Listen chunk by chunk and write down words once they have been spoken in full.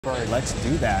Let's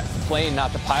do that. Plane,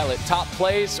 not the pilot. Top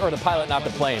plays or the pilot, not the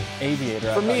plane?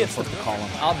 Aviator. For me, it's the column.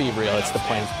 I'll be real, it's the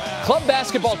plane. Club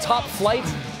basketball top flight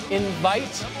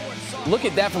invite. Look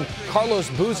at that from Carlos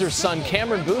Boozer's son,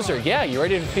 Cameron Boozer. Yeah, you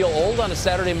ready to feel old on a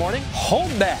Saturday morning? Hold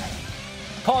that.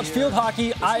 College field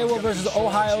hockey, Iowa versus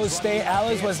Ohio State.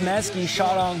 Alex Wesneski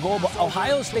shot on goal, but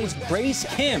Ohio State's Grace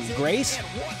Kim. Grace?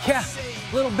 Yeah,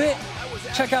 a little bit.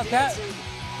 Check out that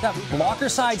blocker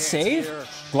side save.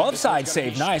 Glove side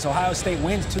save. Nice. Ohio State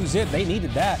wins 2-zip. They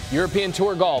needed that. European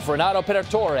Tour golf. Renato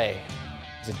Piratore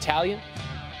is Italian.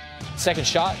 Second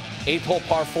shot, 8th hole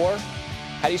par 4.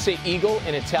 How do you say eagle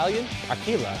in Italian?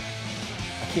 Aquila.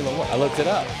 Aquila what? I looked it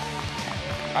up.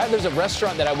 All right, there's a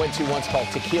restaurant that I went to once called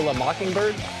Tequila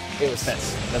Mockingbird. It's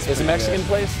a Mexican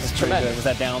place. It's tremendous. Good. Was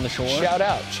that down on the shore? Shout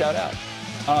out, shout out.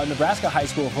 Nebraska high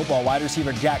school football wide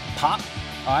receiver Jack Pop.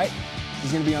 All right,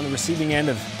 he's going to be on the receiving end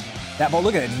of that ball.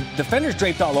 Look at it. Defenders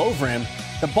draped all over him.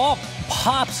 The ball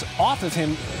pops off of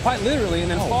him quite literally and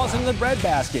then falls into the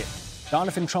breadbasket.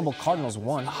 Donovan Trumbull Cardinals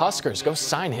won. Huskers, go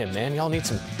sign him, man. Y'all need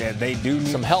some. Yeah, they do need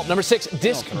some help. Number 6,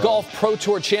 Disc Golf Pro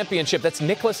Tour Championship. That's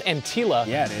Nicholas Antila.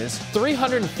 Yeah, it is.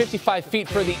 355 feet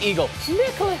for the Eagle.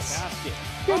 Nicholas,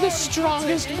 you're the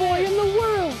strongest boy in the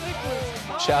world.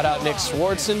 Shout out Nick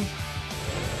Swartzen.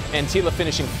 Antila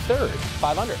finishing 3rd,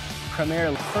 5 under. Premier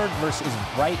League versus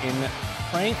Brighton.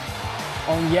 Frank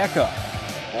Onyeka.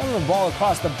 Holding the ball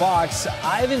across the box.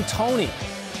 Ivan Toney.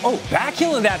 Oh,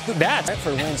 backheel that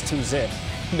for wins 2-zip.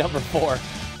 Number 4,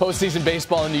 postseason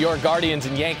baseball in New York. Guardians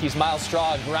and Yankees. Miles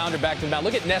Straw, grounder back to the mound.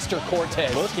 Look at Nestor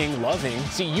Cortez. Looking, loving.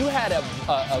 See, you had a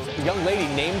young lady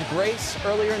named Grace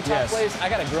earlier in top plays. I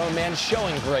got a grown man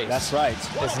showing Grace. That's right.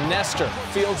 As Nestor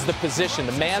fields the position,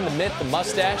 the man, the myth, the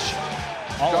mustache.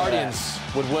 Guardians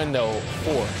would win, though,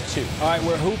 4-2. All right,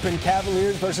 we're hooping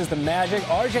Cavaliers versus the Magic.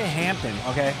 R.J. Hampton,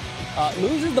 okay,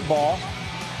 loses the ball.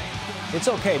 It's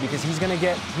okay because he's gonna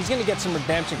get some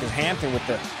redemption because Hampton with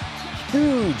the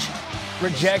huge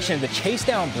rejection, the chase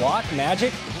down block,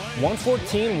 Magic,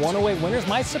 114, 108 winners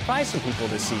might surprise some people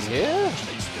this season. Yeah,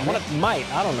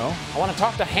 I don't know. I want to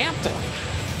talk to Hampton.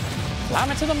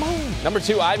 Climb it to the moon. Number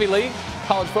 2, Ivy League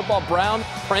college football. Brown,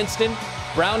 Princeton.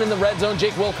 Brown in the red zone.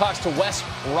 Jake Wilcox to Wes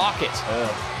Rocket.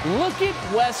 Look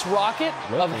at Wes Rocket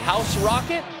of House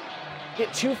Rocket.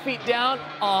 Get 2 feet down.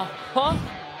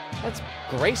 That's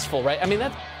graceful, right? I mean,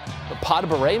 that's a pas de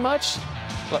bourrée much?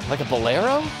 Like a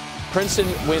bolero? Princeton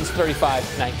wins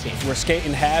 35-19. We're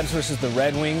skating Habs versus the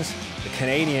Red Wings. The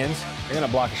Canadians, they're going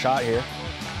to block a shot here.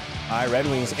 All right, Red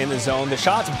Wings in the zone. The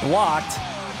shot's blocked.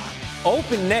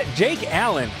 Open net. Jake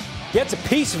Allen gets a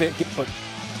piece of it, but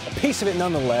a piece of it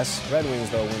nonetheless. Red Wings,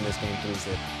 though, win this game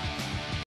 3-zip.